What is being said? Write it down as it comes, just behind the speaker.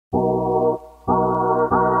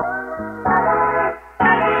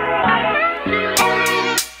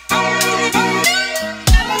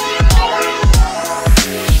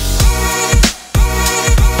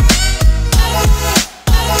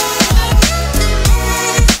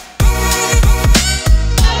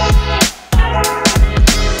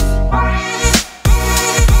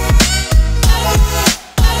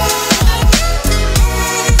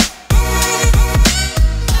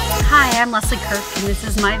Kirk, and this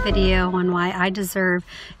is my video on why I deserve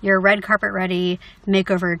your red carpet ready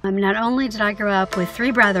makeover. Not only did I grow up with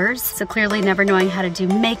 3 brothers, so clearly never knowing how to do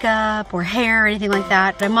makeup or hair or anything like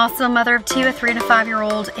that, but I'm also a mother of 2, a 3 and a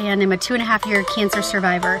 5-year-old, and I'm a 2.5-year cancer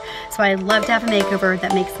survivor. So I love to have a makeover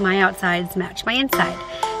that makes my outsides match my inside.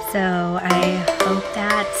 So I hope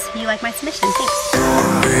that you like my submission. Thanks.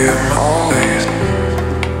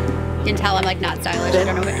 You can tell I'm like not stylish. I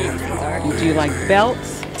don't know what any of these things are. Do you like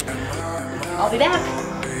belts? I'll be back.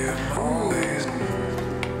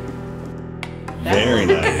 Very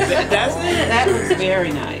nice. Doesn't it? That looks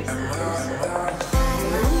very nice.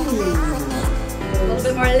 A little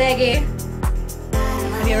bit more leggy.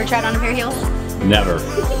 Have you ever tried on a pair of heels? Never.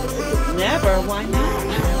 Never? Why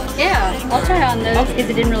not? Yeah, I'll try on those because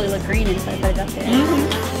it didn't really look green, so I put it up there.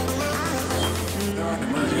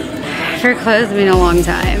 For clothes, it's been a long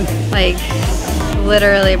time. Like,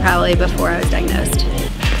 literally probably before I was diagnosed.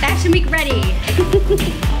 Fashion week ready!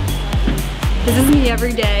 This is me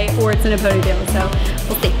every day, or it's in a ponytail, so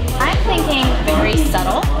we'll see. I'm thinking very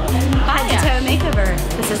subtle. Head to toe makeover.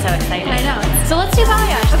 This is so exciting. I know. So let's do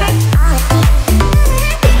balayage. Okay.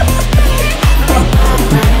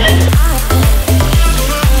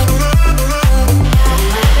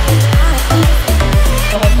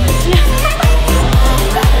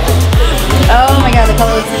 Oh my god, the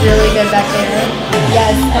color looks really good back there.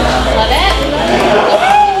 Yes. Love it.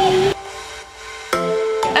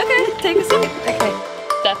 Okay, take a seat. Okay.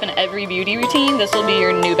 Steph, in every beauty routine, this will be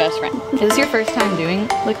your new best friend. Is this your first time doing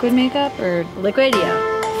liquid makeup or Liquid,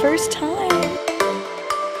 yeah. first time?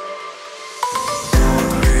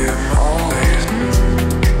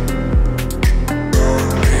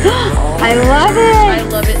 I love it. I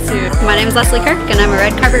love it too. My name is Leslie Kirk, and I'm a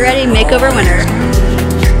red carpet ready makeover winner.